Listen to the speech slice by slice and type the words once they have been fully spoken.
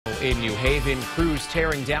in New Haven, crews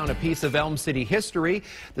tearing down a piece of Elm City history.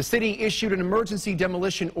 The city issued an emergency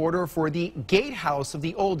demolition order for the gatehouse of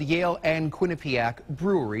the old Yale and Quinnipiac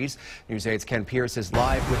breweries. News 8's Ken Pierce is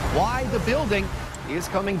live with why the building is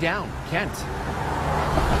coming down. Kent.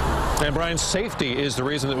 And Brian, safety is the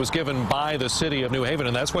reason that was given by the city of New Haven,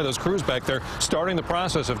 and that's why those crews back there starting the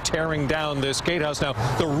process of tearing down this gatehouse. Now,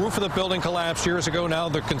 the roof of the building collapsed years ago. Now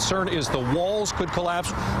the concern is the walls could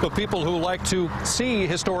collapse, but people who like to see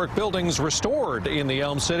historic buildings restored in the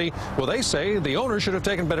Elm City, well, they say the owner should have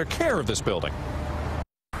taken better care of this building.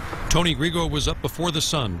 Tony Grigo was up before the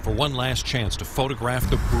sun for one last chance to photograph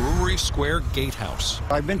the Brewery Square gatehouse.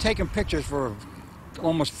 I've been taking pictures for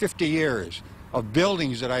almost 50 years of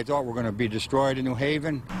buildings that I thought were going to be destroyed in New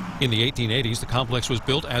Haven. In the 1880s, the complex was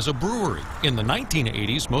built as a brewery. In the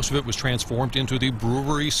 1980s, most of it was transformed into the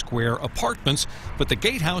Brewery Square apartments, but the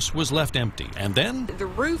gatehouse was left empty. And then the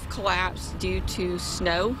roof collapsed due to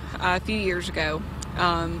snow a few years ago,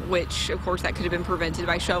 which, of course, that could have been prevented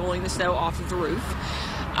by shoveling the snow off of the roof.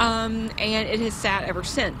 And it has sat ever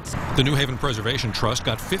since. The New Haven Preservation Trust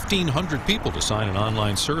got 1,500 people to sign an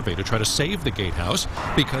online survey to try to save the gatehouse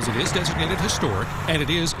because it is designated historic and it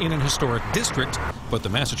is in an historic district, but the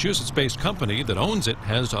Massachusetts-based company that owns it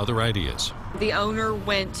has other ideas. The owner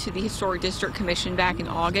went to the Historic District Commission back in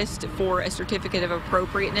August for a certificate of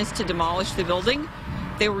appropriateness to demolish the building.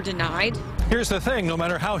 They were denied. Here's the thing, no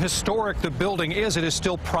matter how historic the building is, it is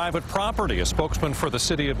still private property. A spokesman for the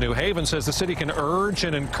city of New Haven says the city can urge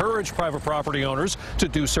and encourage private property owners to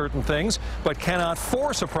do certain things, but cannot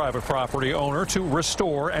force a private property owner to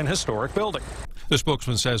restore an historic building. The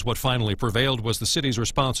spokesman says what finally prevailed was the city's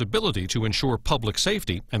responsibility to ensure public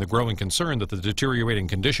safety and the growing concern that the deteriorating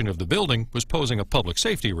condition of the building was posing a public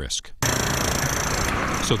safety risk.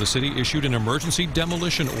 So the city issued an emergency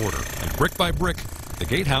demolition order, and brick by brick, the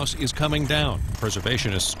gatehouse is coming down.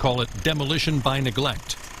 Preservationists call it demolition by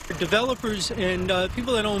neglect. Developers and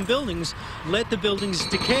people that own buildings let the buildings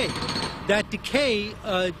decay. That decay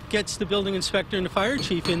gets the building inspector and the fire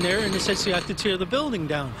chief in there, and it says you have to tear the building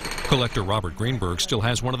down. Collector Robert Greenberg still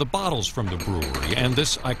has one of the bottles from the brewery and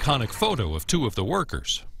this iconic photo of two of the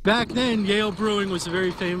workers. Back then, Yale Brewing was a very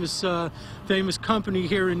famous company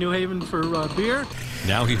here in New Haven for beer.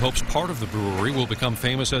 Now he hopes part of the brewery will become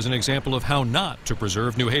famous as an example of how not to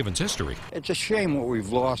preserve New Haven's history. It's a shame what we've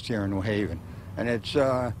lost here in New Haven. And it's,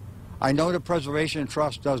 I know the Preservation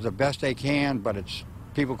Trust does the best they can, but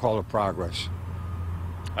people call it progress.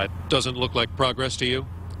 It doesn't look like progress to you?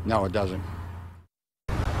 No, it doesn't.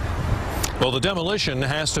 Well, the demolition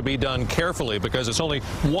has to be done carefully because it's only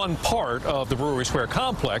one part of the Brewery Square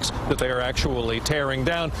complex that they are actually tearing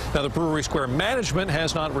down. Now, the Brewery Square management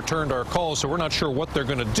has not returned our calls, so we're not sure what they're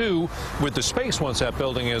going to do with the space once that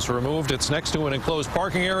building is removed. It's next to an enclosed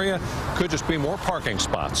parking area. Could just be more parking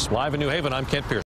spots. Live in New Haven, I'm Kent Pierce.